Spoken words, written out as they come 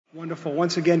Wonderful.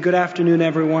 Once again, good afternoon,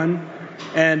 everyone,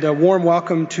 and a warm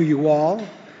welcome to you all.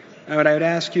 And I would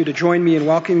ask you to join me in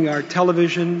welcoming our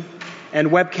television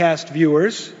and webcast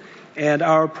viewers. And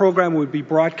our program will be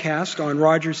broadcast on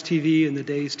Rogers TV in the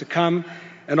days to come.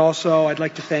 And also, I'd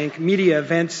like to thank Media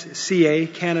Events CA,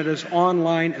 Canada's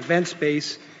online events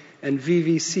base, and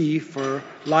VVC for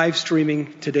live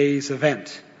streaming today's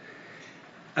event.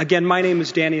 Again, my name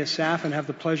is Danny Asaf and I have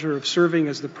the pleasure of serving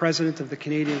as the president of the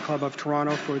Canadian Club of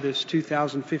Toronto for this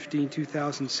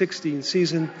 2015-2016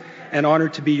 season, and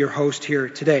honored to be your host here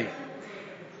today.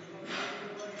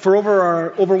 For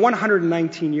over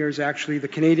 119 years, actually, the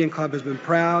Canadian Club has been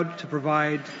proud to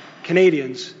provide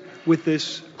Canadians with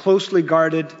this closely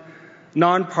guarded,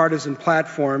 nonpartisan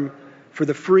platform for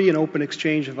the free and open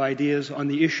exchange of ideas on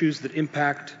the issues that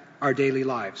impact our daily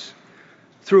lives.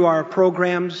 Through our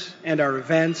programs and our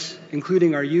events,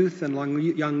 including our youth and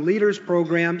young leaders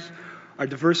programs, our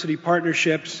diversity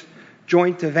partnerships,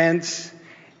 joint events,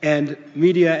 and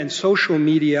media and social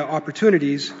media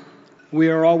opportunities, we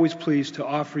are always pleased to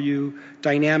offer you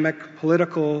dynamic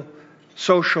political,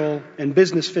 social, and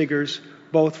business figures,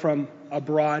 both from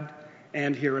abroad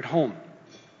and here at home.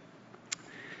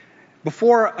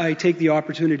 Before I take the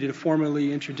opportunity to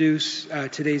formally introduce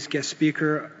today's guest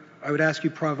speaker, I would ask you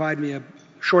to provide me a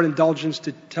short indulgence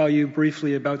to tell you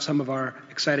briefly about some of our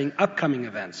exciting upcoming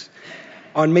events.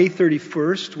 On May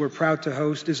 31st, we're proud to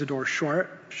host Isidore Sharp,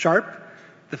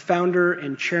 the founder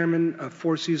and chairman of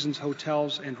Four Seasons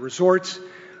Hotels and Resorts,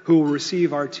 who will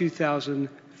receive our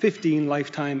 2015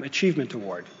 Lifetime Achievement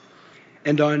Award.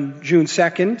 And on June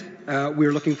 2nd,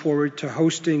 we're looking forward to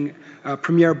hosting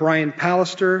Premier Brian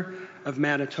Pallister of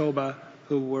Manitoba,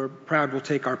 who we're proud will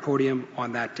take our podium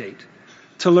on that date.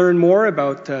 To learn more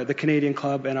about the Canadian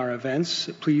Club and our events,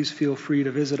 please feel free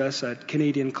to visit us at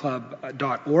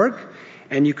canadianclub.org.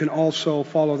 And you can also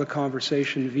follow the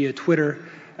conversation via Twitter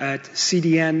at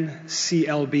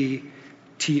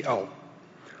CDNCLBTO.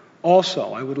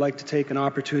 Also, I would like to take an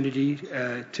opportunity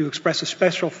to express a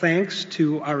special thanks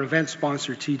to our event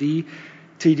sponsor,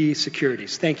 TD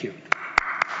Securities. Thank you.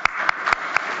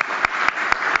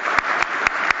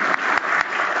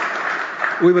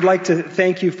 We would like to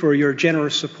thank you for your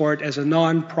generous support. As a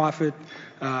non-profit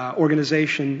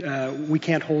organization, we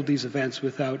can't hold these events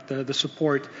without the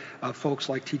support of folks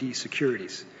like TD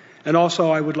Securities. And also,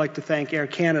 I would like to thank Air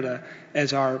Canada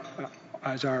as our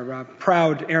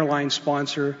proud airline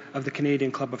sponsor of the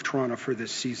Canadian Club of Toronto for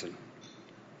this season.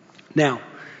 Now,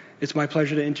 it's my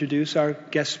pleasure to introduce our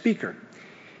guest speaker.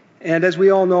 And as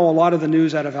we all know, a lot of the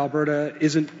news out of Alberta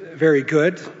isn't very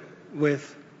good,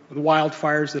 with the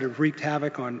wildfires that have wreaked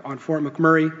havoc on Fort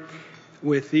McMurray,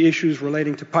 with the issues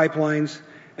relating to pipelines,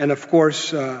 and of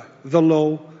course, the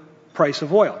low price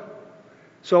of oil.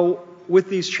 So with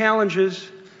these challenges,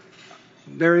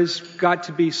 there has got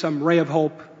to be some ray of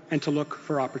hope and to look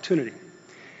for opportunity.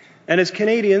 And as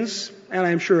Canadians, and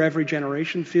I'm sure every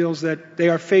generation, feels that they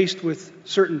are faced with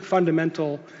certain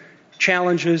fundamental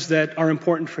challenges that are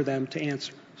important for them to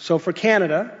answer. So for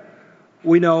Canada,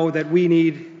 we know that we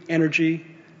need energy,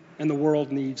 and the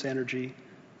world needs energy,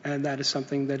 and that is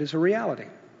something that is a reality,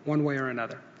 one way or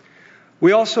another.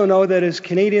 We also know that as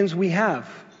Canadians, we have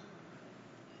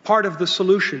part of the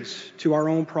solutions to our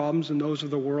own problems and those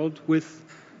of the world with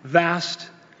vast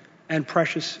and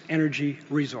precious energy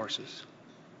resources.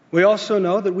 We also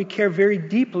know that we care very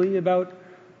deeply about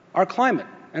our climate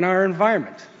and our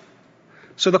environment.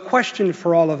 So the question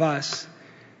for all of us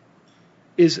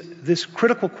is, this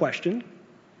critical question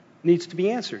needs to be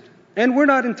answered. And we're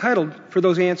not entitled for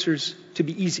those answers to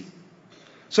be easy.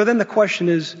 So then the question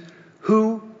is,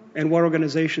 who and what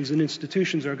organizations and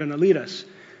institutions are going to lead us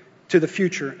to the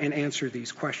future and answer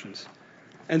these questions?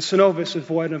 And Cenovus, as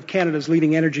one of Canada's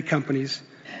leading energy companies,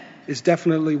 is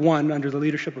definitely one, under the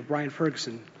leadership of Brian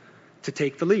Ferguson, to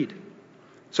take the lead.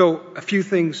 So a few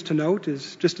things to note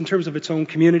is, just in terms of its own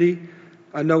community,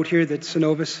 a note here that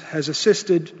Cenovus has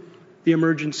assisted the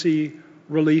emergency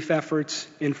relief efforts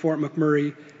in Fort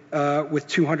McMurray with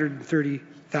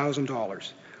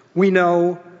 $230,000. We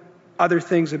know other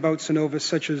things about Cenovus,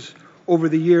 such as over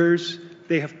the years,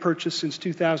 they have purchased since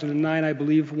 2009, I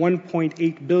believe,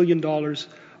 $1.8 billion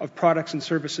of products and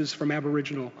services from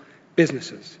Aboriginal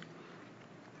businesses.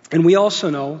 And we also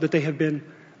know that they have been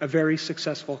a very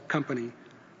successful company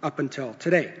up until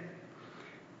today.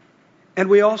 And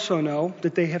we also know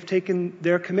that they have taken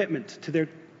their commitment to their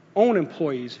own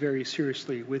employees very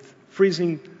seriously, with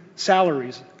freezing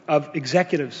salaries of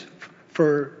executives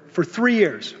for 3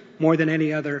 years, more than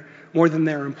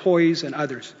their employees and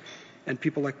others. And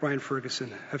people like Brian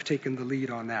Ferguson have taken the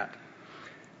lead on that.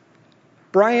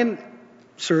 Brian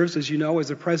serves, as you know, as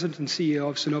the president and CEO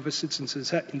of Cenovus since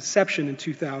its inception in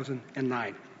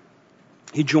 2009.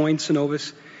 He joined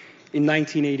Cenovus in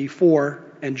 1984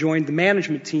 and joined the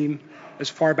management team as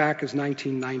far back as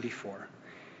 1994.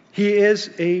 He is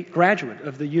a graduate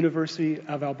of the University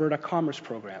of Alberta Commerce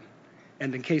Program.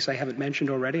 And in case I haven't mentioned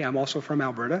already, I'm also from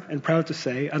Alberta and proud to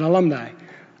say an alumni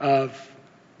of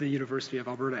the University of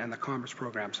Alberta and the Commerce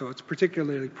Program. So it's a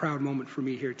particularly proud moment for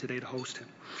me here today to host him.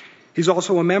 He's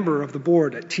also a member of the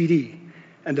board at TD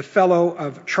and a fellow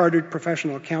of Chartered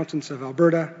Professional Accountants of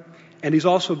Alberta. And he's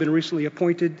also been recently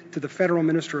appointed to the Federal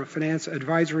Minister of Finance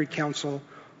Advisory Council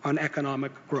on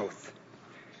Economic Growth.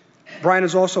 Brian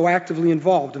is also actively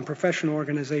involved in professional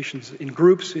organizations, in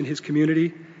groups in his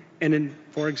community, and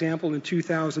for example, in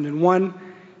 2001,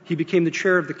 he became the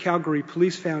chair of the Calgary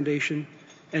Police Foundation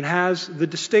and has the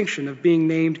distinction of being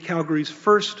named Calgary's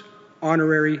first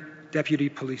honorary deputy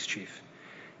police chief.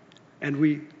 And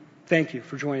we thank you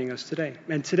for joining us today.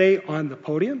 And today on the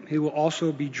podium, he will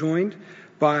also be joined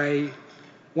by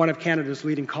one of Canada's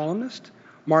leading columnists,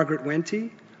 Margaret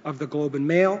Wente of the Globe and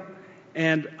Mail.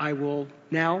 And I will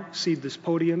now cede this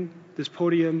podium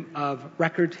of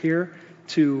record here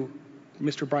to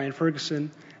Mr. Brian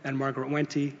Ferguson and Margaret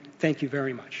Wente. Thank you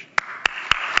very much.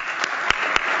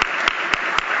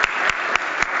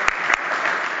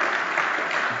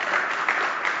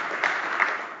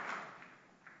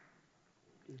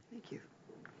 Thank you.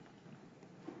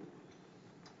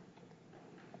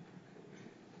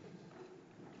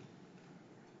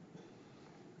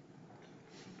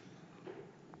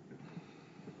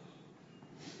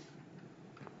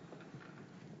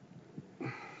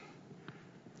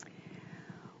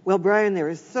 Well, Brian, there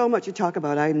is so much to talk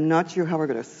about. I'm not sure how we're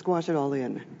going to squash it all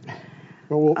in.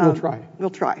 Well, we'll try. We'll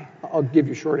try. I'll give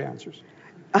you short answers.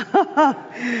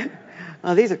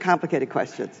 Well, these are complicated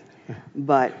questions.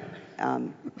 But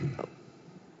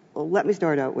well, let me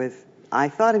start out with, I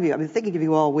thought of you, I've been thinking of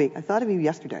you all week. I thought of you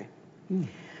yesterday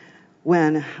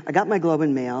when I got my Globe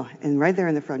and Mail, and right there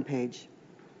on the front page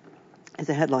is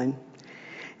a headline.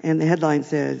 And the headline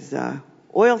says,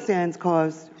 oil sands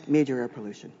cause major air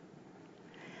pollution.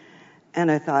 And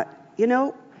I thought, you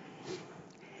know,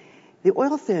 the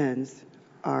oil sands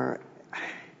are,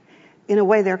 in a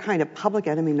way, they're kind of public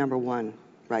enemy number one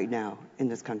right now in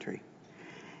this country.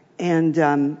 And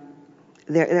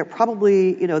they're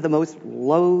probably, you know, the most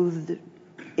loathed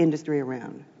industry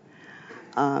around.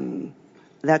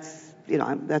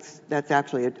 That's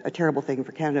actually a terrible thing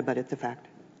for Canada, but it's a fact.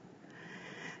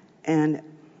 And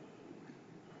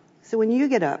so when you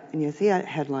get up and you see a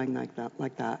headline like that,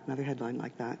 another headline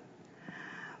like that,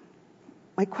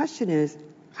 my question is,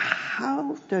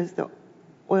 how does the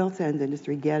oil sands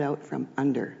industry get out from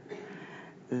under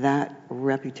that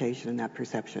reputation and that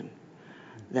perception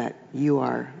that you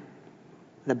are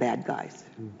the bad guys?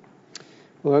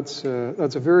 Well, that's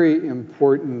a very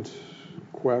important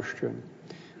question.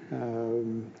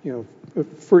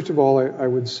 First of all, I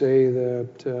would say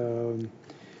that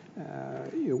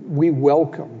we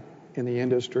welcome in the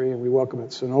industry, and we welcome at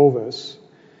Cenovus,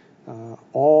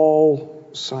 all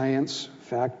science,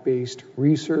 fact-based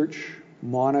research,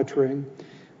 monitoring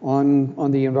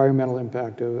on the environmental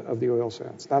impact of the oil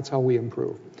sands. That's how we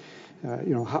improve.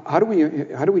 How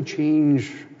do we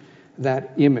change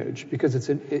that image? Because it's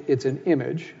an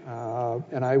image,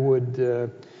 and I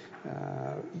would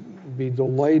be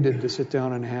delighted to sit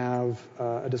down and have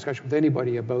a discussion with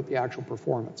anybody about the actual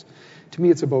performance. To me,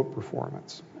 it's about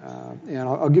performance, and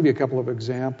I'll give you a couple of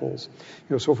examples.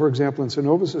 So for example, in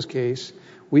Cenovus's case,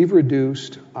 we've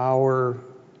reduced our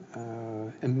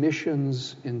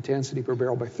emissions intensity per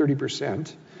barrel by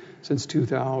 30% since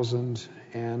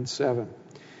 2007.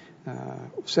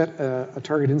 Set a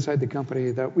target inside the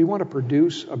company that we want to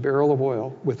produce a barrel of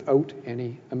oil without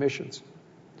any emissions.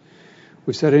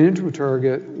 We've set an interim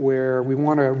target where we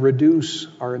want to reduce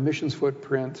our emissions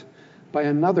footprint by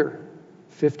another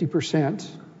 50%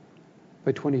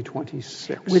 by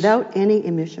 2026. Without any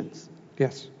emissions?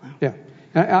 Yes. Wow. Yeah.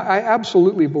 And I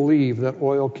absolutely believe that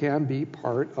oil can be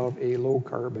part of a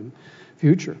low-carbon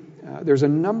future. There's a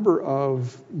number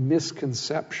of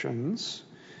misconceptions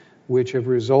which have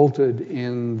resulted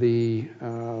in the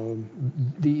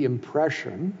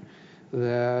impression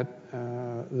that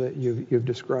you've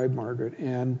described, Margaret.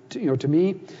 And to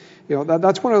me,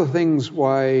 that's one of the things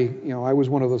why I was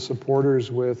one of the supporters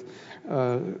with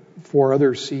 4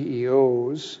 other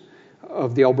CEOs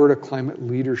of the Alberta Climate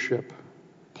Leadership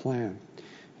Plan.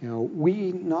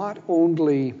 We not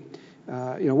only,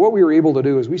 what we were able to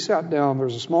do is we sat down. There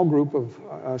was a small group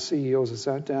of CEOs that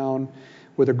sat down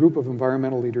with a group of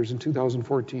environmental leaders in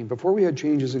 2014, before we had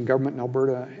changes in government in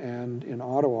Alberta and in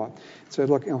Ottawa,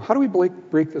 said, look, how do we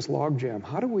break this logjam?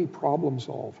 How do we problem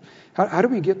solve? How do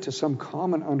we get to some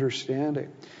common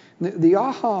understanding? The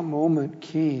aha moment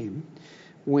came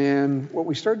when what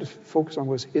we started to focus on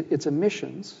was it's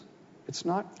emissions. It's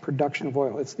not production of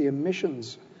oil. It's the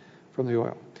emissions from the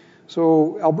oil.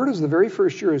 So Alberta is the very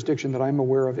first jurisdiction that I'm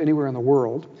aware of anywhere in the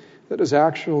world that has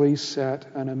actually set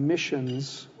an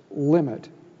emissions limit.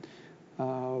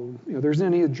 There isn't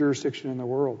any jurisdiction in the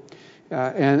world.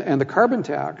 And the carbon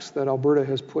tax that Alberta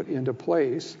has put into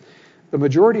place, the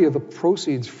majority of the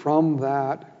proceeds from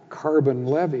that carbon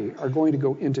levy are going to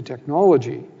go into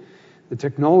technology, the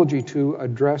technology to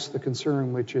address the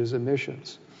concern, which is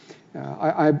emissions.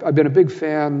 I've been a big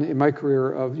fan in my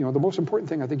career of, the most important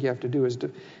thing I think you have to do is to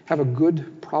have a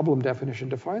good problem definition,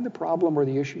 define the problem or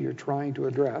the issue you're trying to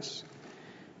address,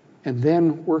 and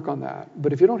then work on that.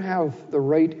 But if you don't have the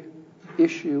right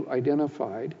issue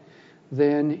identified,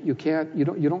 then you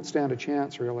don't stand a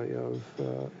chance really of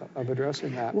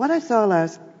addressing that. What I saw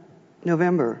last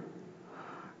November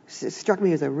struck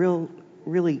me as a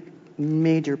really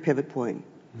major pivot point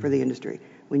for the industry.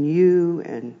 When you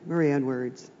and Murray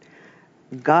Edwards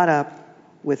got up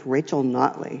with Rachel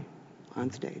Notley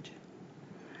on stage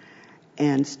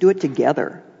and stood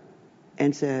together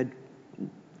and said,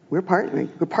 we're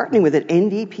partnering with an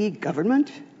NDP government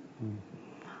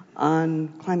on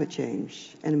climate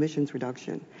change and emissions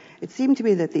reduction. It seemed to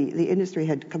me that the industry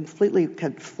had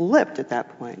flipped at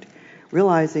that point,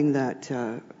 realizing that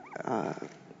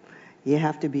you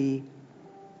have to be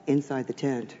inside the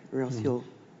tent or else you'll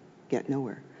get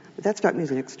nowhere. But that struck me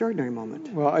as an extraordinary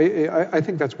moment. Well, I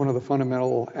think that's one of the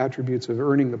fundamental attributes of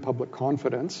earning the public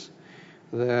confidence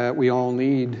that we all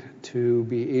need to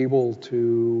be able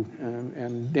to,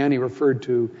 and Danny referred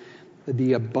to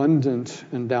the abundant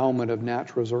endowment of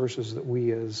natural resources that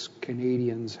we as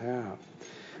Canadians have.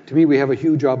 To me, we have a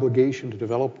huge obligation to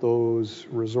develop those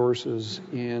resources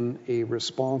in a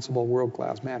responsible,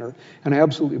 world-class manner, and I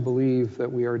absolutely believe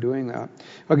that we are doing that.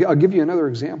 I'll give you another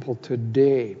example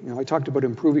today. I talked about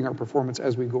improving our performance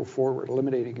as we go forward,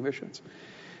 eliminating emissions.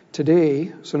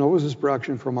 Today, Cenovus'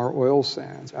 production from our oil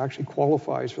sands actually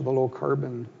qualifies for the low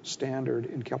carbon standard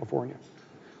in California.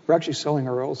 We're actually selling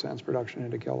our oil sands production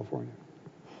into California.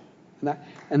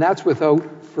 And that's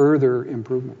without further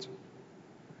improvements.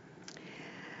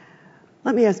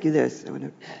 Let me ask you this. I want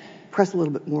to press a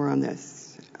little bit more on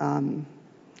this. Another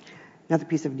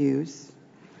piece of news.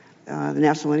 The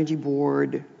National Energy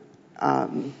Board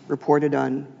reported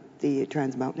on the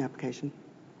Trans Mountain application.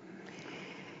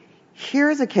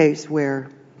 Here's a case where,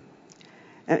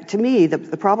 to me,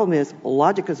 the problem is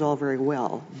logic is all very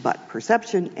well, but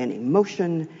perception and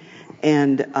emotion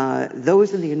and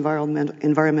those in the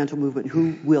environmental movement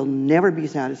who will never be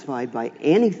satisfied by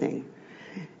anything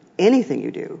you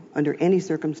do under any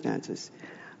circumstances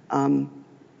are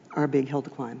a big hill to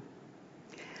climb.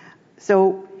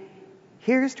 So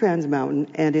here's Trans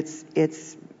Mountain, and it's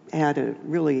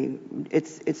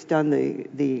done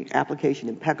the application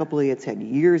impeccably. It's had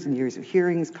years and years of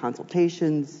hearings,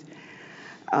 consultations.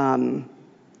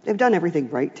 They've done everything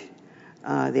right.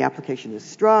 The application is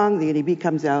strong. The NEB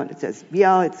comes out. It says,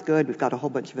 yeah, it's good. We've got a whole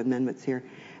bunch of amendments here.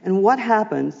 And what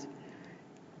happens?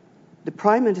 The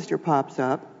Prime Minister pops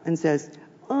up and says,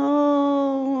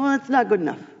 oh, it's not good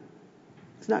enough.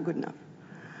 It's not good enough.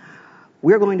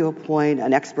 We're going to appoint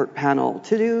an expert panel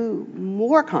to do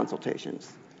more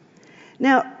consultations.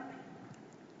 Now,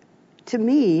 to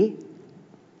me,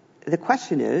 the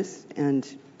question is, and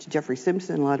to Jeffrey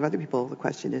Simpson and a lot of other people, the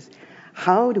question is,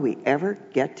 how do we ever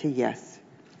get to yes?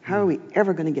 How are we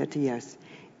ever going to get to yes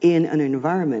in an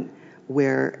environment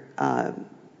where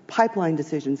pipeline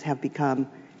decisions have become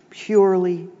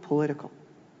purely political?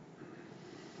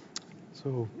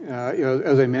 So,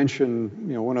 as I mentioned,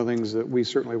 one of the things that we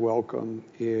certainly welcome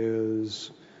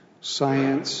is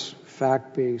science,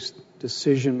 fact-based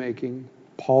decision-making,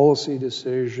 policy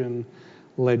decision,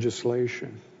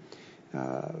 legislation.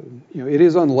 It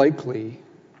is unlikely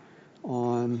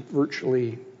on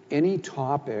virtually any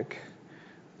topic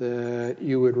that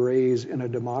you would raise in a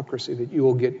democracy that you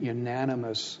will get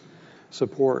unanimous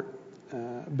support.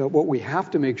 But what we have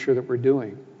to make sure that we're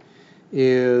doing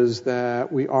is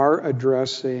that we are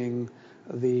addressing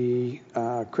the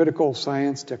critical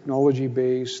science,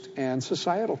 technology-based, and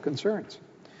societal concerns.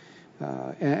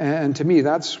 And to me,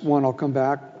 that's one. I'll come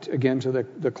back again to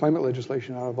the climate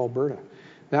legislation out of Alberta.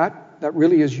 That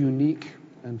really is unique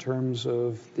in terms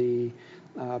of the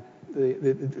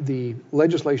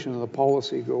legislation and the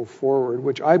policy go forward,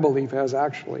 which I believe has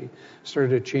actually started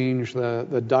to change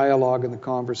the dialogue and the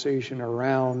conversation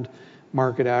around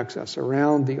market access,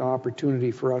 around the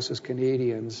opportunity for us as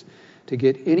Canadians to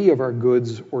get any of our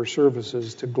goods or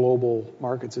services to global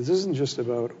markets. This isn't just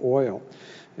about oil.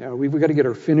 We've got to get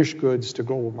our finished goods to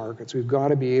global markets. We've got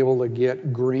to be able to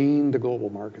get grain to global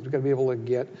markets. We've got to be able to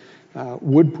get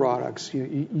wood products.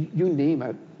 You name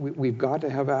it, we've got to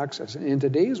have access. And in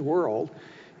today's world,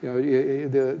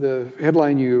 the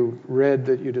headline you read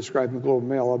that you described in the Globe and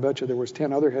Mail, I'll bet you there was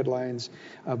 10 other headlines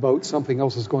about something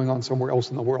else that's going on somewhere else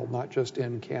in the world, not just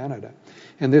in Canada.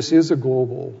 And this is a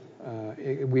global,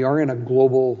 we are in a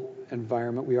global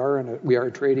environment. We are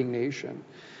a trading nation.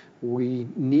 We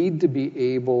need to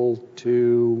be able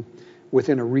to,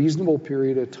 within a reasonable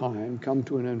period of time, come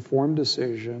to an informed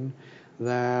decision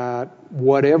that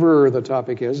whatever the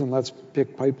topic is, and let's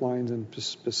pick pipelines in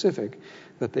specific,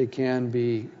 that they can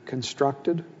be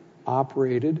constructed,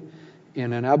 operated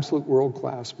in an absolute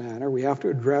world-class manner. We have to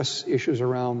address issues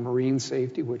around marine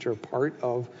safety, which are part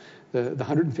of the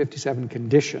 157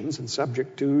 conditions and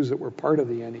subject tos that were part of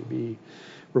the NEB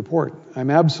report. I'm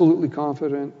absolutely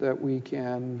confident that we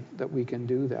can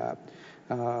do that.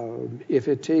 If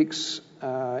it takes,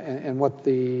 and what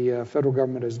the federal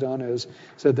government has done is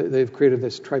said that they've created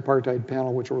this tripartite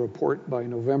panel, which will report by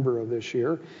November of this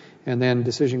year, and then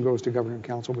decision goes to Governor and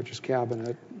Council, which is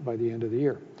Cabinet, by the end of the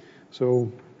year.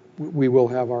 So we will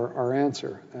have our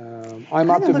answer. I'm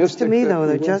optimistic. It looks to me, though,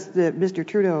 that just that Mr.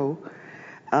 Trudeau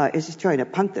is just trying to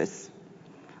punt this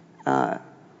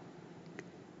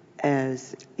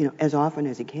as often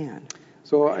as he can,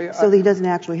 so that he doesn't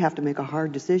actually have to make a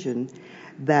hard decision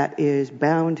that is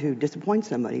bound to disappoint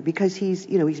somebody, because he's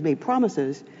made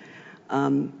promises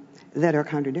that are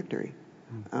contradictory.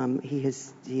 He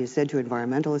has said to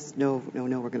environmentalists, no,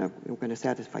 we're going to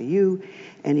satisfy you,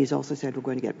 and he's also said we're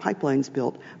going to get pipelines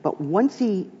built. But once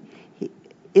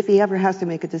if he ever has to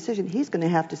make a decision, he's going to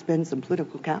have to spend some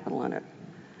political capital on it.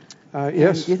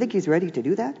 Yes. Do you think he's ready to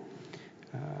do that?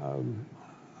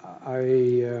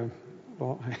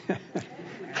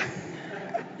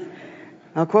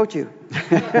 I'll quote you.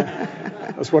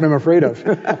 That's what I'm afraid of.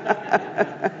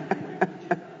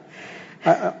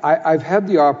 I've had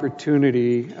the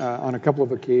opportunity on a couple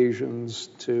of occasions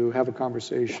to have a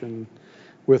conversation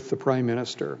with the Prime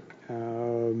Minister.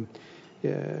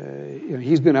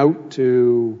 He's been out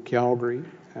to Calgary.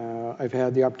 I've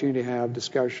had the opportunity to have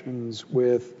discussions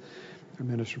with our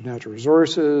Minister of Natural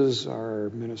Resources, our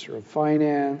Minister of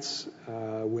Finance,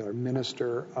 with our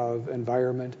Minister of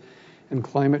Environment and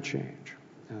Climate Change.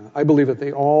 I believe that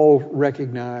they all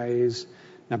recognize,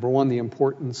 number one, the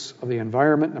importance of the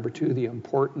environment, number two, the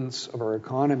importance of our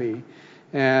economy,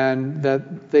 and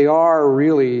that they are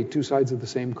really two sides of the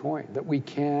same coin, that we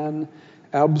can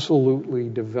absolutely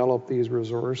develop these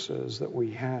resources that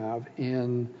we have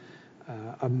in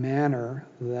a manner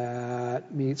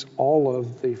that meets all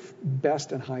of the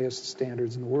best and highest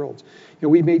standards in the world.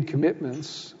 We made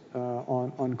commitments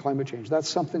on climate change. That's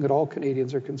something that all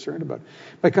Canadians are concerned about.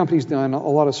 My company's done a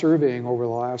lot of surveying over the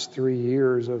last 3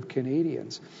 years of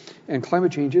Canadians, and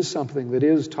climate change is something that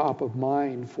is top of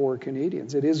mind for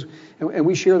Canadians. It is, and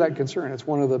we share that concern. It's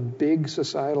one of the big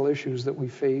societal issues that we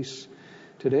face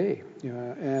today,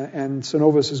 and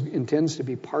Cenovus intends to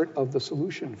be part of the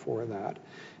solution for that.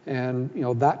 And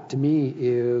that to me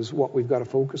is what we've got to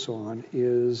focus on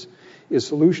is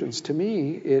solutions. To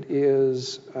me, it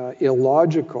is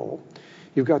illogical.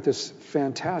 You've got this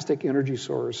fantastic energy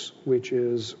source, which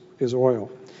is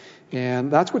oil, and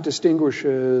that's what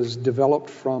distinguishes developed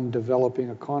from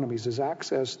developing economies: is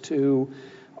access to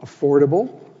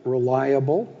affordable,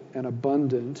 reliable, and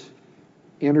abundant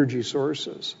energy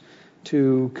sources.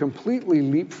 To completely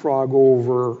leapfrog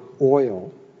over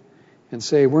oil and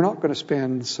say we're not going to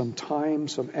spend some time,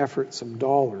 some effort, some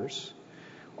dollars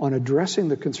on addressing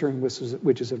the concern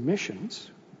which is emissions,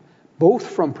 both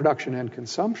from production and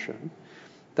consumption,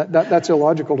 that's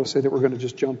illogical to say that we're going to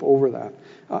just jump over that.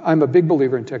 I'm a big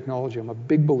believer in technology. I'm a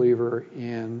big believer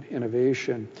in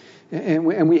innovation. And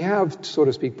we have, so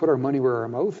to speak, put our money where our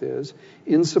mouth is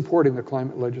in supporting the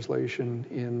climate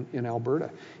legislation in Alberta.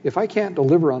 If I can't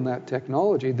deliver on that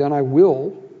technology, then I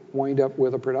will wind up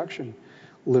with a production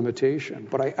limitation.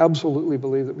 But I absolutely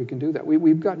believe that we can do that.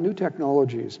 We've got new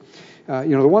technologies.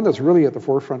 The one that's really at the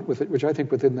forefront with it, which I think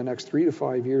within the next 3 to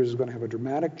 5 years is going to have a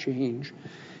dramatic change,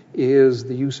 is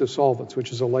the use of solvents,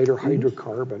 which is a lighter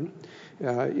hydrocarbon.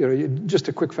 Just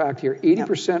a quick fact here,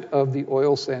 80% of the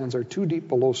oil sands are too deep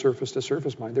below surface to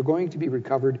surface mine. They're going to be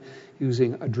recovered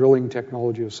using a drilling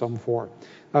technology of some form.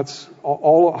 That's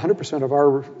all 100% of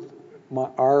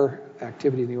our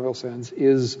activity in the oil sands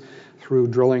is through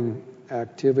drilling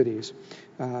activities.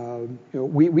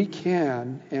 We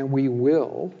can and we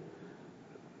will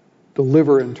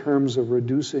deliver in terms of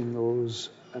reducing those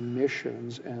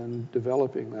emissions and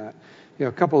developing that.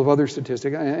 A couple of other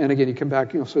statistics, and again, you come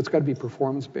back, so it's got to be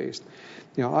performance-based.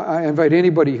 I invite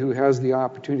anybody who has the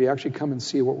opportunity to actually come and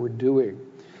see what we're doing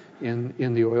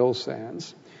in the oil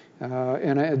sands.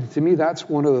 And to me, that's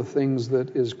one of the things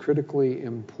that is critically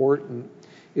important,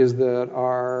 is that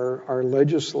our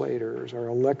legislators, our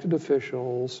elected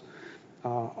officials,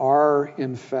 are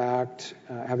in fact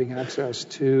having access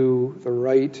to the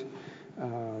right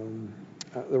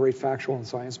factual and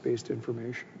science-based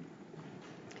information.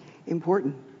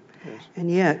 Important. Yes.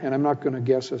 And yet... And I'm not going to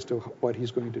guess as to what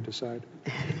he's going to decide.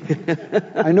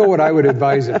 I know what I would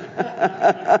advise him.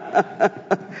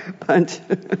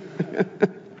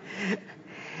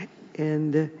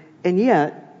 And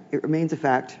yet, it remains a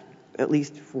fact, at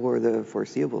least for the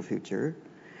foreseeable future,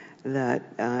 that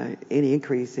any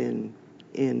increase in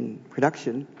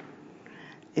production,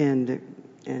 and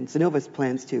Cenovus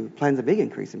plans a big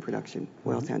increase in production,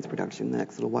 oil sands production in the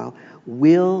next little while,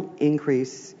 will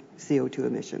increase CO2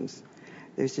 emissions.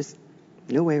 There's just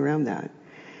no way around that.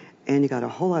 And you got a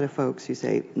whole lot of folks who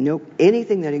say, nope,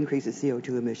 anything that increases CO2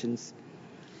 emissions,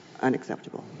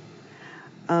 unacceptable.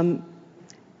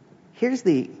 Here's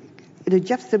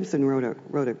Jeff Simpson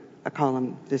wrote a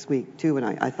column this week too, and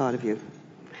I thought of you.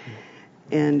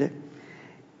 And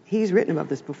he's written about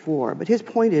this before, but his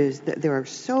point is that there are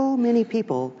so many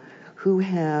people who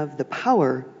have the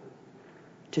power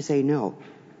to say no,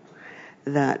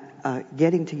 that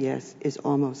getting to yes is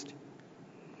almost,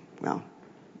 well,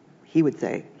 he would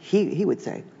say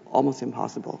almost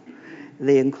impossible.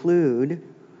 They include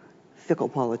fickle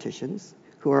politicians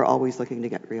who are always looking to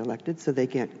get reelected, so they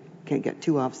can't get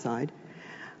too offside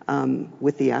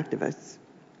with the activists.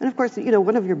 And of course,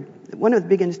 one of the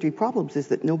big industry problems is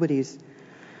that nobody's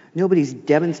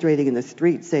demonstrating in the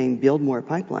street saying build more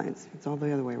pipelines. It's all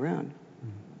the other way around.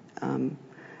 You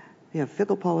have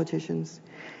fickle politicians.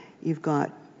 You've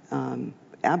got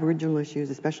Aboriginal issues,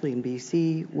 especially in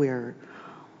BC, where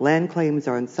land claims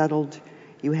are unsettled.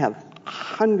 You have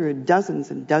dozens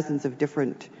and dozens of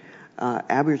different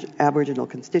Aboriginal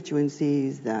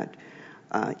constituencies that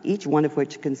each one of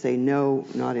which can say no,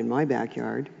 not in my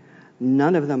backyard.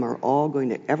 None of them are all going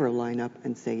to ever line up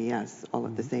and say yes all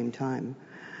at the same time.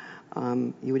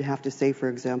 You would have to say, for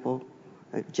example,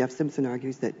 Jeff Simpson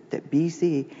argues that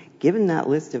BC, given that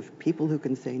list of people who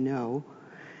can say no,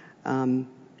 and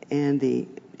the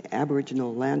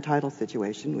Aboriginal land title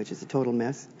situation, which is a total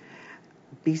mess,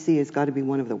 BC has got to be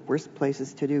one of the worst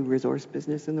places to do resource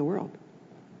business in the world.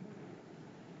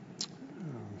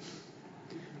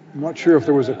 I'm not sure if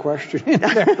there was a question in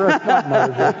there or not,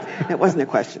 Margaret. It wasn't a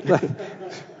question.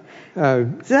 So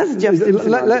that's Jeff Simpson.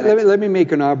 Let me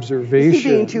make an observation. Is he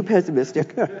being too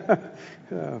pessimistic?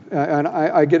 And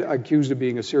I get accused of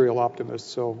being a serial optimist,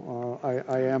 so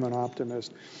I am an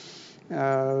optimist.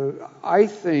 I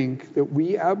think that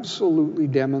we absolutely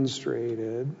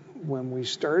demonstrated when we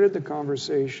started the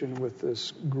conversation with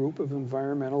this group of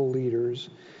environmental leaders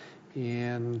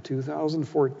in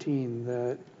 2014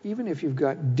 that even if you've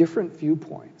got different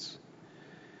viewpoints,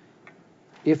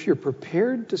 if you're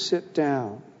prepared to sit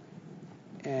down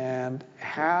and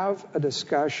have a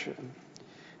discussion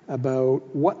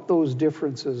about what those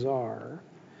differences are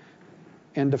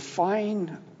and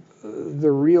define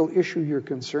the real issue you're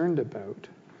concerned about,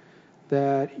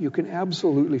 that you can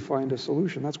absolutely find a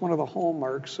solution. That's one of the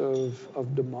hallmarks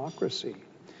of democracy.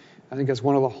 I think that's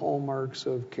one of the hallmarks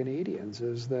of Canadians,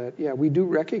 is that, yeah, we do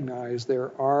recognize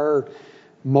there are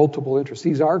multiple interests.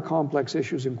 These are complex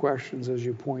issues and questions, as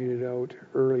you pointed out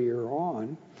earlier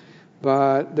on,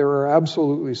 but there are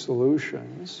absolutely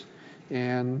solutions.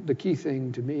 And the key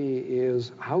thing to me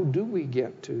is, how do we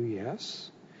get to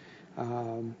yes?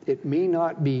 It may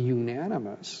not be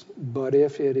unanimous, but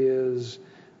if it is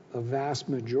a vast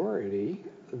majority,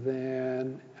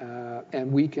 then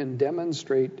and we can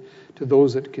demonstrate to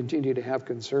those that continue to have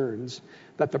concerns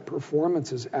that the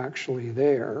performance is actually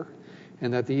there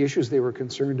and that the issues they were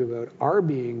concerned about are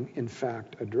being in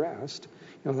fact addressed,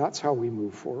 that's how we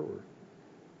move forward.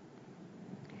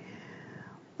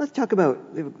 Let's talk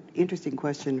about the interesting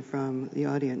question from the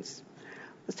audience.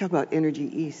 Let's talk about Energy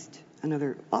East.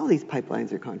 All these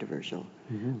pipelines are controversial.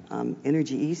 Mm-hmm.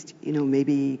 Energy East,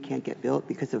 maybe can't get built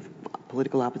because of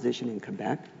political opposition in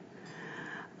Quebec.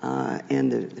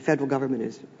 And the federal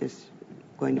government is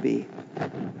going to be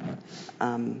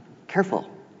careful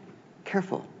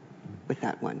with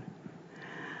that one.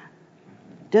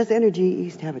 Does Energy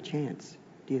East have a chance,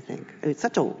 do you think? It's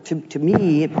such to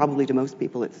me, and probably to most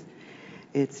people,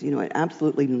 it's an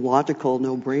absolutely logical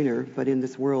no-brainer, but in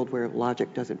this world where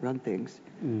logic doesn't run things.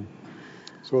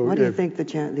 So what do you think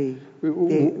the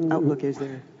outlook is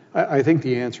there? I think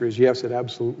the answer is yes, it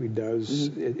absolutely does.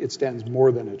 It stands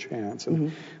more than a chance.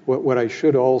 And what I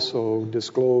should also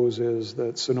disclose is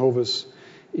that Cenovus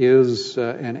is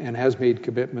and has made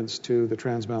commitments to the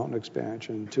Trans Mountain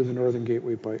expansion, to the Northern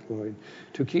Gateway Pipeline,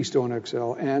 to Keystone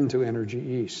XL, and to Energy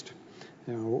East.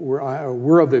 You know,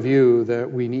 we're of the view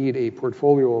that we need a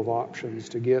portfolio of options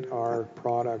to get our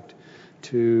product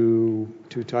to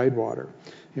Tidewater.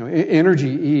 You know, Energy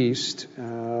East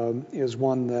is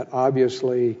one that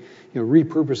obviously,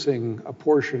 repurposing a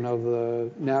portion of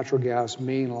the natural gas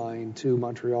mainline to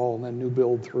Montreal and then new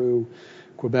build through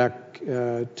Quebec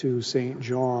to Saint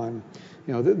John.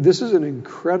 This is an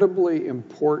incredibly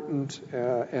important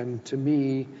and, to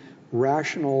me,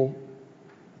 rational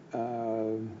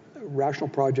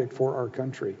project for our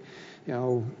country.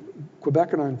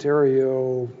 Quebec and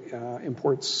Ontario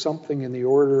imports something in the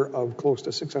order of close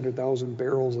to 600,000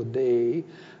 barrels a day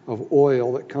of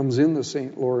oil that comes in the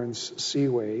St. Lawrence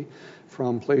Seaway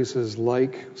from places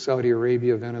like Saudi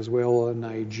Arabia, Venezuela,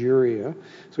 Nigeria.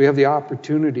 So we have the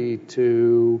opportunity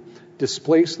to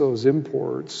displace those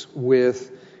imports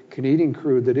with Canadian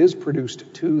crude that is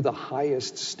produced to the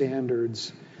highest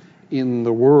standards in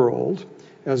the world,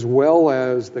 as well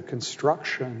as the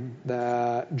construction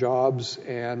that jobs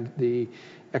and the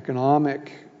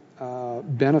economic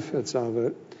benefits of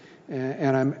it.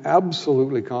 And I'm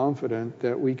absolutely confident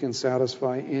that we can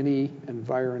satisfy any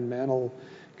environmental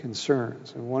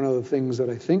concerns. And one of the things that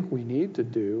I think we need to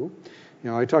do,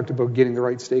 I talked about getting the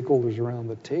right stakeholders around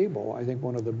the table. I think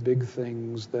one of the big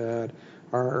things that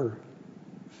our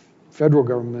federal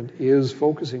government is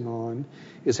focusing on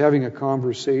is having a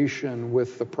conversation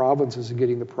with the provinces and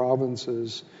getting the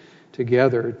provinces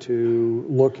together to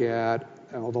look at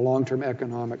the long-term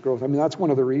economic growth. I mean, that's one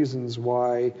of the reasons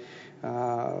why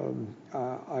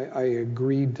I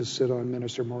agreed to sit on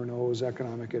Minister Morneau's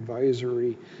Economic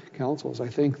Advisory Councils. I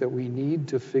think that we need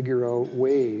to figure out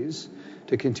ways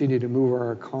to continue to move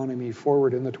our economy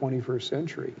forward in the 21st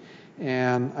century.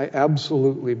 And I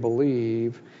absolutely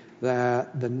believe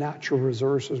that the natural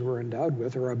resources we're endowed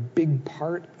with are a big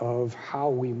part of how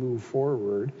we move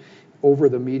forward over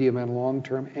the medium and long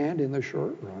term and in the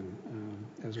short run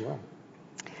as well.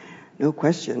 No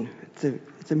question.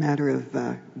 It's a matter of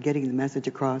getting the message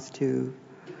across to,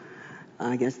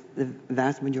 I guess, the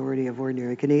vast majority of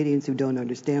ordinary Canadians who don't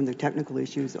understand the technical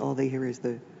issues. All they hear is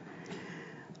the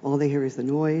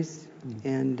noise,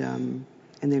 and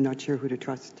they're not sure who to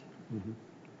trust.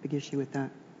 Big issue with that.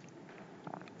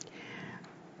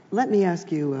 Let me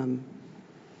ask you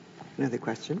another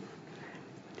question.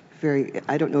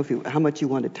 I don't know how much you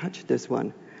want to touch this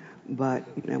one, but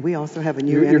we also have a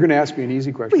new... You're going to ask me an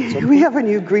easy question. We have a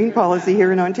new green policy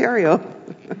here in Ontario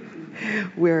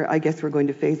where I guess we're going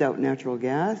to phase out natural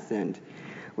gas, and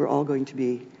we're all going to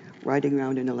be riding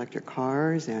around in electric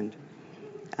cars, and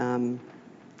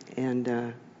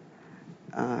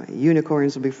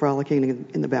unicorns will be frolicking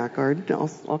in the back garden.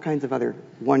 All kinds of other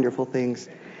wonderful things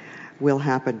will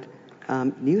happen.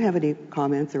 Do you have any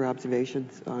comments or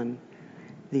observations on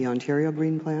the Ontario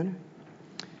Green Plan?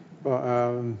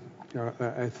 Well,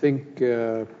 I think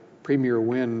Premier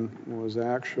Wynne was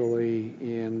actually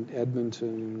in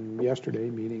Edmonton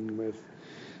yesterday meeting with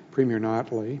Premier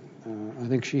Notley. I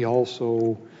think she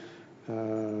also,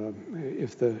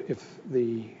 if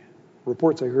the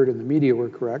reports I heard in the media were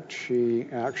correct, she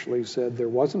actually said there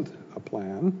wasn't a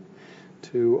plan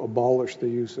to abolish the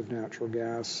use of natural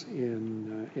gas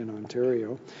in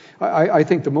Ontario. I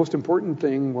think the most important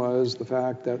thing was the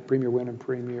fact that Premier Wynne and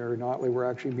Premier Notley were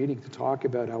actually meeting to talk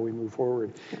about how we move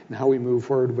forward and how we move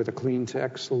forward with the clean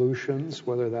tech solutions,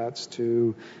 whether that's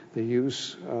to the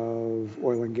use of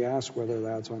oil and gas, whether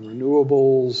that's on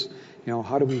renewables.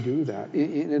 How do we do that?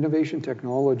 In innovation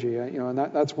technology, and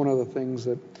that's one of the things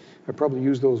that I probably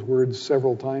used those words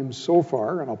several times so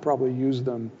far, and I'll probably use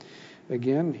them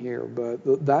again here,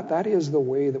 but that is the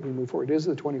way that we move forward. It is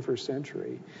the 21st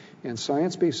century, and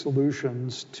science-based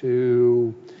solutions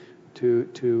to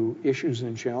issues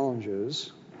and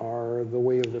challenges are the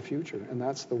way of the future, and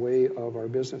that's the way of our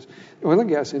business. The oil and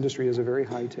gas industry is a very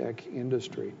high-tech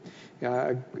industry.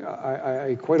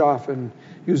 I quite often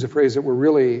use the phrase that we're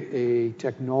really a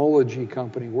technology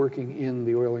company working in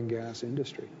the oil and gas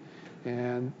industry,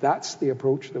 and that's the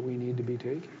approach that we need to be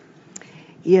taking.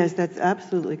 Yes, that's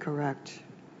absolutely correct.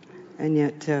 And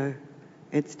yet,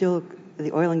 it's still,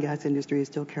 the oil and gas industry is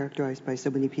still characterized by so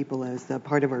many people as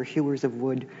part of our hewers of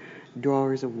wood,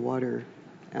 drawers of water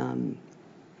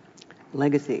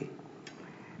legacy,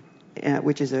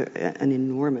 which is an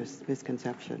enormous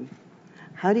misconception.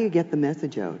 How do you get the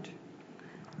message out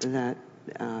that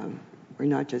We're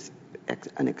not just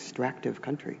an extractive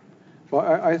country. Well,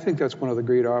 I think that's one of the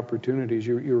great opportunities.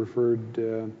 You referred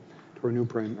to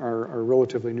our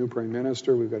relatively new prime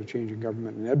minister. We've got a change in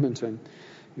government in Edmonton.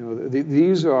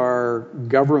 These are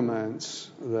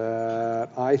governments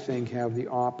that I think have the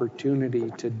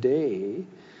opportunity today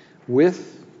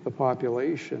with the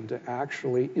population to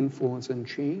actually influence and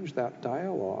change that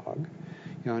dialogue.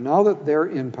 Now that they're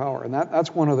in power, and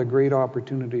that's one of the great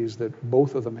opportunities that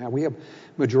both of them have. We have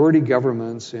majority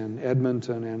governments in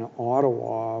Edmonton and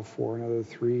Ottawa for another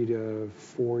 3 to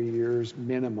 4 years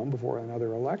minimum before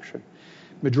another election.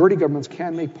 Majority governments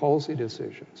can make policy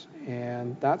decisions,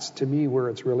 and that's, to me, where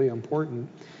it's really important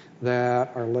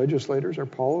that our legislators, our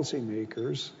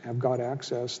policymakers, have got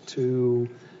access to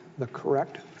the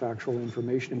correct factual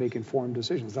information to make informed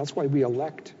decisions. That's why we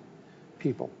elect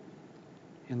people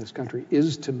in this country,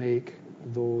 is to make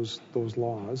those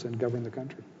laws and govern the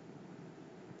country.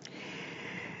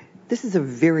 This is a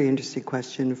very interesting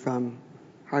question from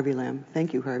Harvey Lamb.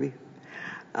 Thank you, Harvey.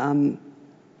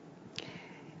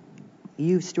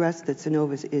 You've stressed that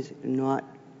Cenovus is not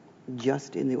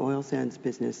just in the oil sands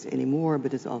business anymore,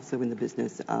 but is also in the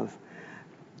business of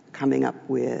coming up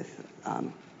with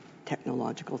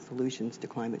technological solutions to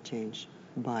climate change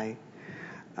by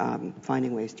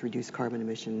finding ways to reduce carbon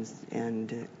emissions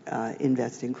and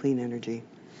invest in clean energy.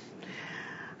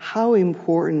 How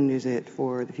important is it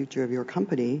for the future of your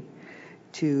company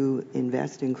to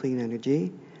invest in clean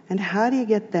energy? And how do you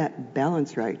get that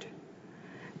balance right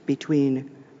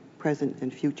between present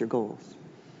and future goals?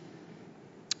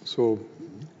 So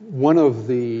one of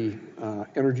the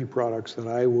energy products that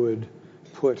I would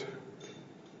put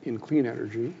in clean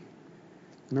energy,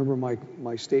 remember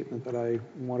my statement that I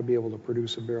want to be able to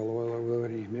produce a barrel of oil without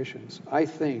any emissions. I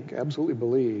absolutely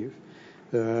believe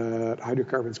that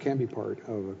hydrocarbons can be part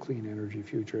of a clean energy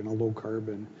future and a low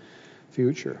carbon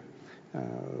future.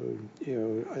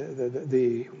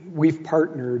 We've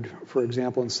partnered, for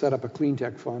example, and set up a clean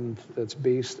tech fund that's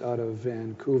based out of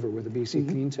Vancouver with the BC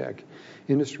Clean Tech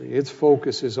industry. Its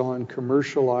focus is on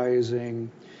commercializing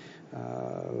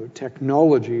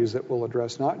technologies that will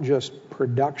address not just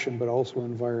production but also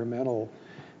environmental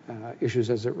issues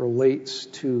as it relates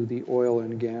to the oil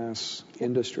and gas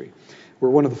industry. We're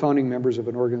one of the founding members of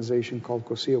an organization called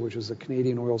COSIA, which is the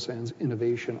Canadian Oil Sands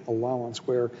Innovation Allowance,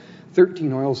 where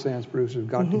 13 oil sands producers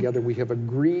got together. We have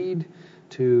agreed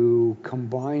to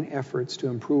combine efforts to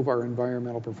improve our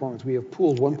environmental performance. We have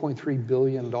pooled $1.3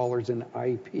 billion in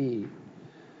IP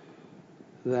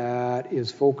that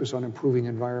is focused on improving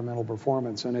environmental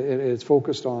performance. And it's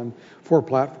focused on 4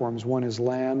 platforms. One is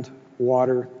land,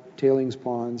 water, tailings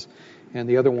ponds, and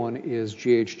the other one is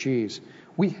GHGs.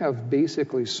 We have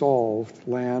basically solved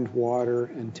land, water,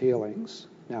 and tailings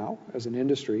now as an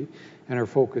industry, and our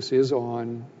focus is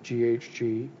on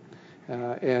GHG.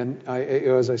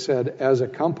 As I said, as a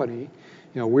company,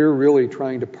 we're really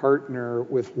trying to partner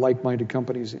with like-minded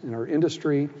companies in our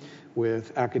industry,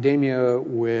 with academia,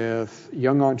 with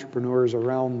young entrepreneurs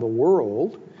around the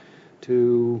world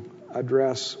to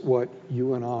address what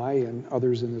you and I and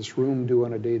others in this room do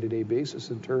on a day-to-day basis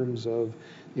in terms of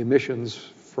the emissions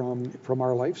from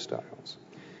our lifestyles.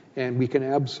 And we can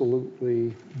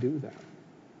absolutely do that.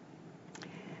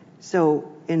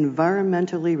 So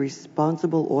environmentally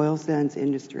responsible oil sands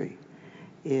industry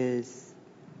is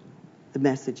the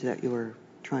message that you are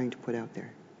trying to put out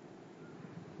there.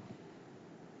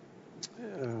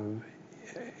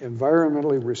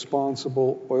 Environmentally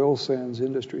responsible oil sands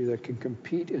industry that can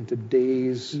compete in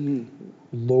today's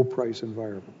low price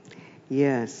environment.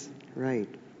 Yes, right.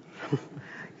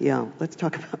 Yeah, let's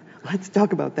talk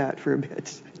about that for a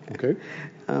bit. Okay.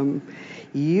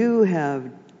 You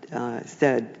have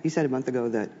said a month ago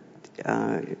that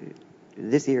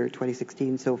this year,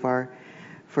 2016 so far,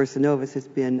 for Cenovus has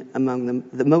been among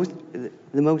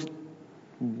the most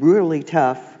brutally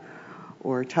tough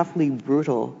or toughly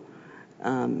brutal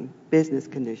business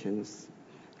conditions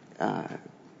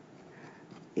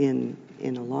in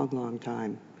a long, long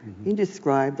time. Can you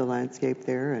describe the landscape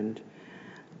there and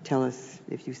tell us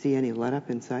if you see any let-up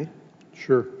in sight?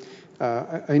 Sure.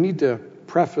 I need to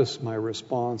preface my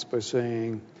response by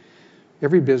saying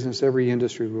every business, every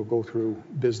industry will go through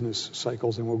business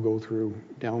cycles and will go through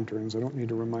downturns. I don't need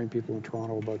to remind people in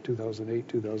Toronto about 2008,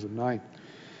 2009.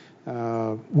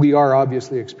 We are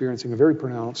obviously experiencing a very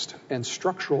pronounced and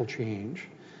structural change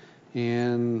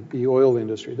in the oil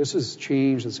industry. This is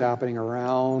change that's happening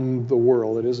around the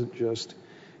world. It isn't just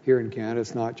here in Canada.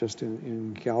 It's not just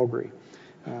in Calgary.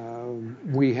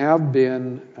 We have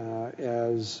been,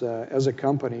 as a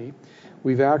company,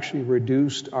 we've actually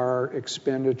reduced our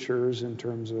expenditures in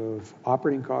terms of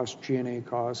operating costs, G&A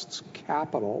costs,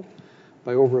 capital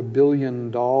by over $1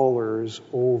 billion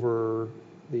over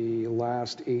the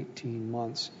last 18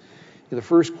 months. In the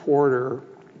first quarter,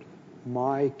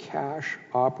 my cash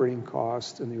operating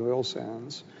costs in the oil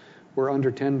sands were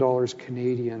under $10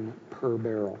 Canadian per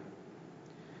barrel.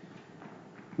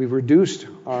 We've reduced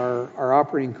our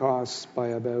operating costs by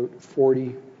about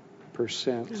 40%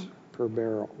 per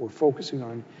barrel. We're focusing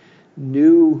on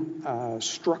new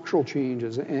structural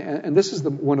changes, and this is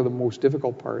one of the most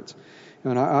difficult parts.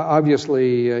 And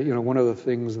obviously, one of the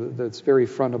things that's very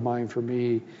front of mind for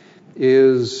me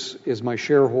is my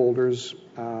shareholders,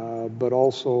 but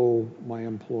also my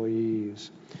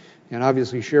employees. And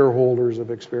obviously, shareholders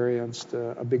have experienced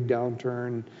a big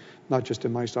downturn, not just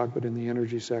in my stock, but in the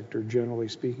energy sector, generally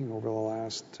speaking, over the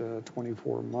last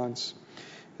 24 months.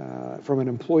 From an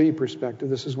employee perspective,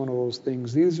 this is one of those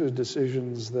things. These are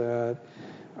decisions that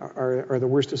are the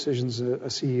worst decisions a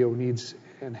CEO needs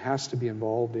and has to be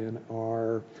involved in,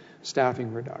 are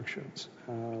staffing reductions.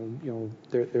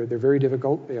 They're very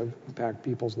difficult. They impact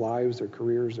people's lives, their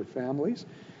careers, their families,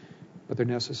 but they're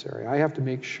necessary. I have to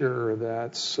make sure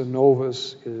that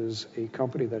Cenovus is a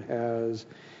company that has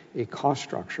a cost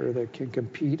structure that can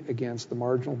compete against the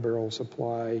marginal barrel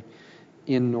supply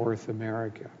in North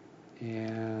America.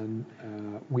 And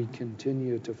we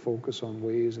continue to focus on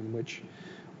ways in which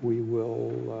we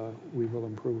will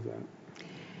improve that.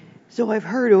 So I've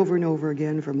heard over and over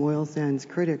again from oil sands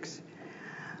critics,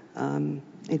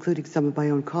 including some of my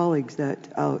own colleagues, that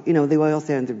the oil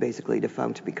sands are basically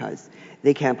defunct because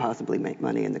they can't possibly make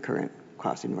money in the current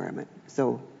cost environment.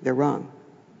 So they're wrong.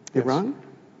 They're wrong?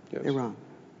 Yes. They're wrong.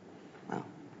 Wow.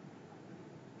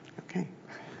 Okay.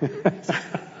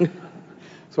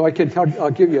 So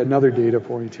I'll give you another data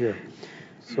point here.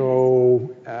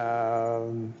 So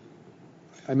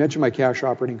I mentioned my cash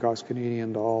operating costs,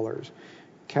 Canadian dollars.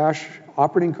 Cash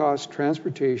operating costs,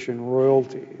 transportation,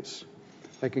 royalties.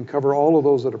 I can cover all of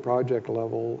those at a project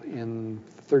level in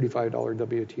 $35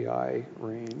 WTI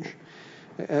range.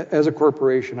 As a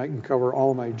corporation, I can cover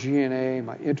all my G&A,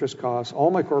 my interest costs, all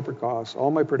my corporate costs,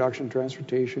 all my production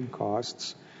transportation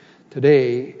costs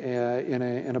today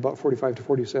in about $45 to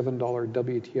 $47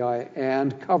 WTI,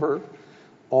 and cover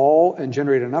all and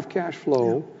generate enough cash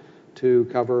flow to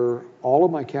cover all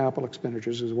of my capital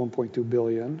expenditures, is $1.2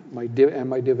 billion, and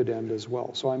my dividend as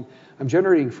well. So I'm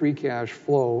generating free cash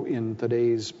flow in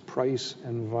today's price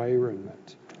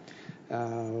environment.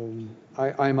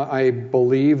 I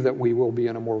believe that we will be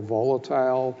in a more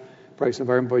volatile price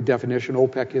environment. By definition,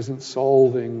 OPEC isn't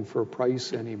solving for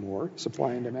price anymore.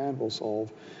 Supply and demand will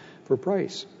solve for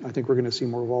price. I think we're going to see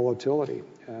more volatility.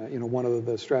 One of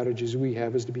the strategies we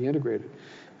have is to be integrated.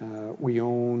 We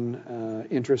own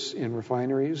interests in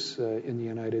refineries in the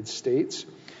United States.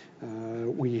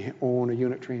 We own a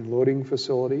unit train loading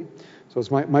facility. So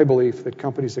it's my belief that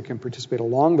companies that can participate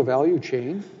along the value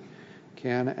chain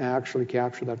can actually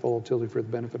capture that volatility for the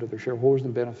benefit of their shareholders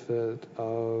and the benefit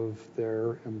of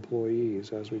their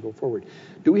employees as we go forward.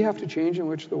 Do we have to change in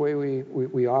which the way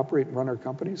we operate and run our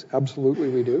companies? Absolutely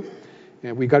we do.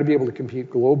 And we've got to be able to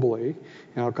compete globally.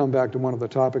 And I'll come back to one of the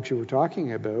topics you were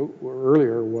talking about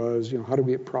earlier was, how do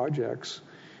we get projects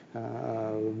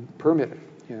permitted?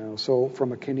 So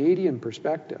from a Canadian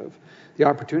perspective, the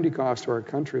opportunity cost to our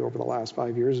country over the last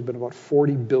 5 years has been about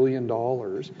 $40 billion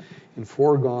in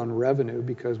foregone revenue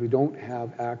because we don't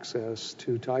have access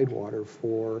to Tidewater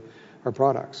for our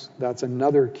products. That's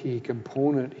another key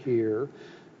component here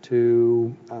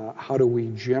to how do we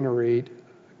generate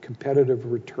competitive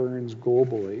returns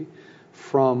globally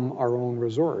from our own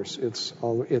resource. It's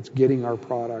getting our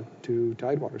product to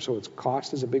Tidewater. So it's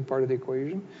cost is a big part of the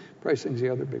equation. Pricing is the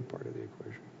other big part of the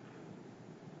equation.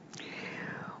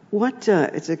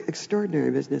 It's an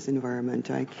extraordinary business environment.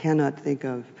 I cannot think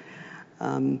of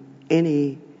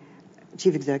any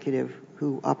chief executive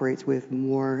who operates with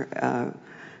more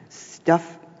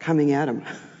stuff coming at him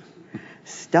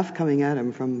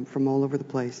from all over the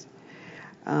place.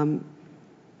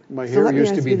 My hair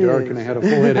used to be dark and I had a full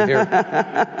head of hair.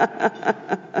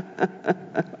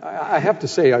 I have to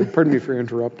say, pardon me for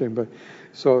interrupting, but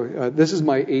this is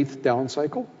my 8th down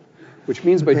cycle, which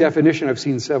means by definition I've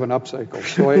seen 7 up cycles.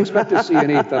 So I expect to see an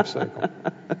 8th up cycle.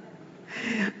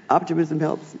 Optimism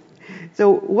helps.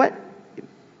 So what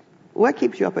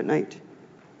keeps you up at night?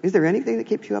 Is there anything that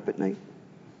keeps you up at night?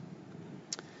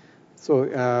 So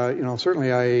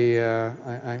certainly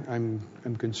I'm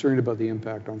concerned about the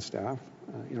impact on staff.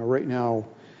 Right now,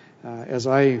 as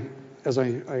I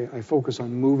focus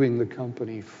on moving the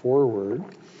company forward,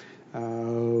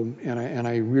 and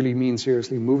I really mean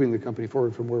seriously moving the company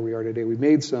forward from where we are today. We've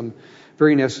made some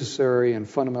very necessary and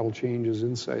fundamental changes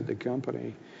inside the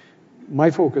company. my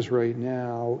focus right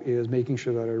now is making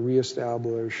sure that I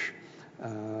reestablish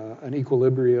an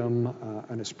equilibrium,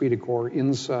 an esprit de corps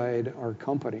inside our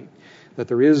company, that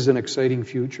there is an exciting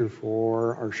future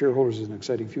for our shareholders, an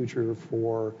exciting future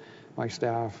for my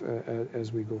staff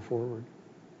as we go forward.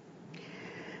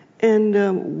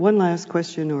 And one last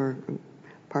question, or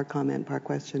part comment, part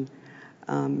question.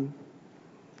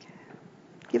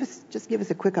 Give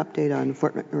us a quick update on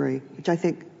Fort McMurray, which I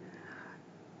think,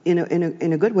 in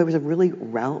a good way, was a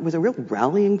real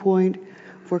rallying point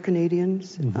for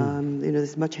Canadians. Mm-hmm.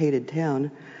 This much hated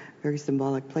town, very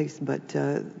symbolic place, but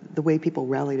the way people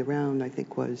rallied around, I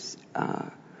think, was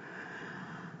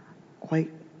quite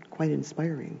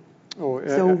inspiring.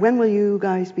 So when will you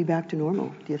guys be back to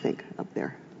normal, do you think, up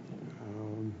there?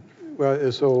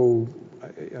 It's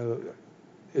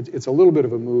a little bit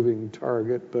of a moving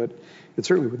target, but it's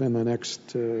certainly within the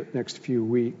next few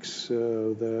weeks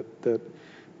that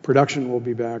production will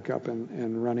be back up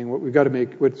and running.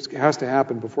 What has to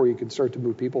happen before you can start to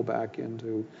move people back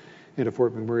into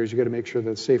Fort McMurray is you got to make sure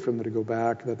that it's safe for them to go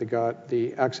back, that they got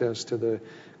the access to the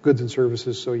goods and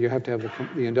services. So you have to have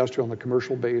the industrial and the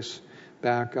commercial base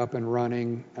back up and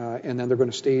running, and then they're going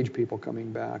to stage people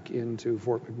coming back into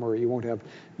Fort McMurray. You won't have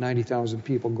 90,000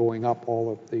 people going up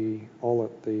all at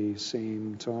the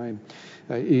same time.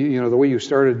 The way you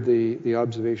started the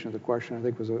observation of the question, I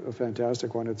think, was a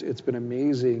fantastic one. It's been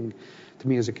amazing to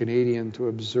me as a Canadian to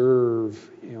observe,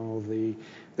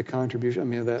 the contribution. I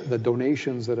mean, the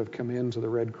donations that have come into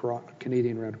the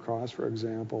Canadian Red Cross, for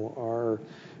example, are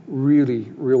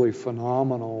really, really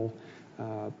phenomenal.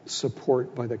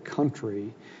 Support by the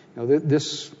country.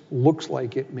 This looks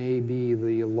like it may be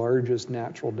the largest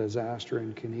natural disaster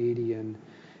in Canadian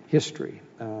history.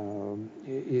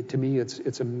 To me,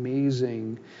 it's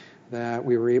amazing that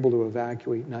we were able to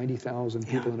evacuate 90,000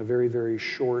 people in a very, very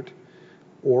short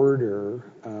order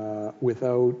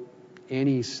without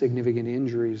any significant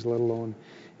injuries, let alone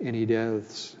any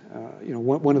deaths.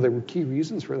 One of the key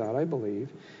reasons for that, I believe,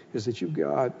 is that you've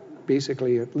got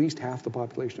basically at least half the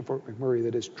population of Fort McMurray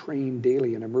that is trained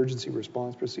daily in emergency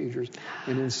response procedures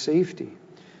and in safety.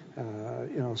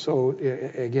 So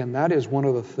again, that is one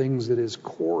of the things that is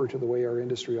core to the way our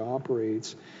industry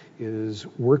operates, is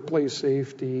workplace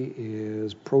safety,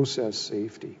 is process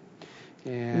safety.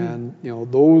 And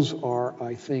those are,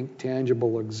 I think,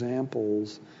 tangible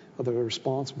examples of the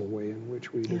responsible way in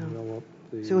which we develop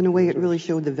the... So in a way, it really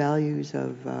showed the values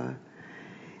of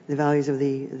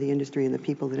the industry and the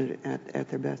people that are at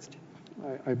their best.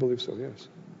 I believe so, yes.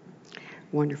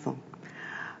 Wonderful.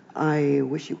 I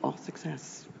wish you all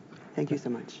success. Thank you so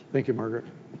much. Thank you, Margaret.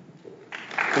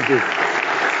 Thank you.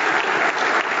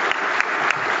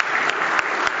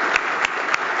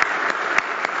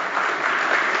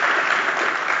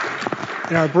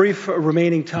 In our brief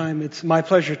remaining time, it's my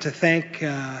pleasure to thank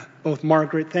both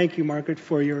Margaret. Thank you, Margaret,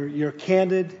 for your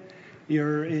candid,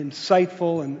 your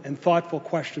insightful and thoughtful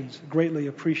questions. Greatly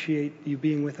appreciate you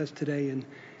being with us today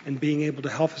and being able to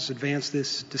help us advance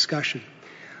this discussion.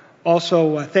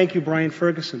 Also, thank you, Brian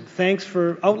Ferguson. Thanks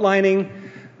for outlining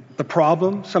the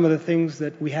problem, some of the things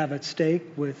that we have at stake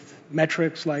with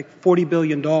metrics like $40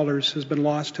 billion has been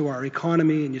lost to our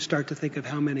economy, and you start to think of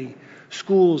how many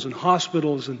schools and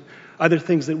hospitals and other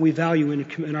things that we value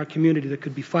in our community that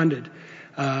could be funded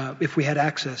if we had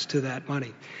access to that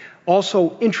money.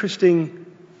 Also, interesting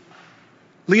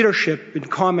leadership in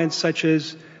comments such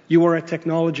as, you are a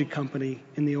technology company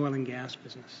in the oil and gas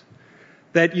business,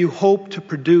 that you hope to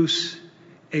produce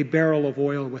a barrel of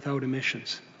oil without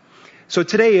emissions. So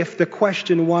today, if the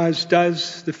question was,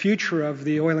 does the future of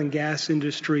the oil and gas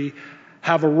industry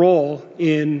have a role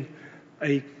in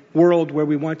a world where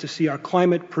we want to see our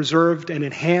climate preserved and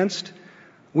enhanced,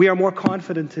 we are more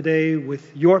confident today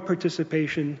with your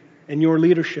participation and your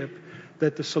leadership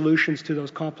that the solutions to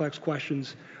those complex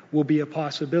questions will be a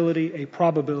possibility, a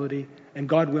probability, and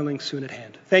God willing, soon at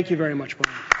hand. Thank you very much,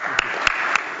 Brian.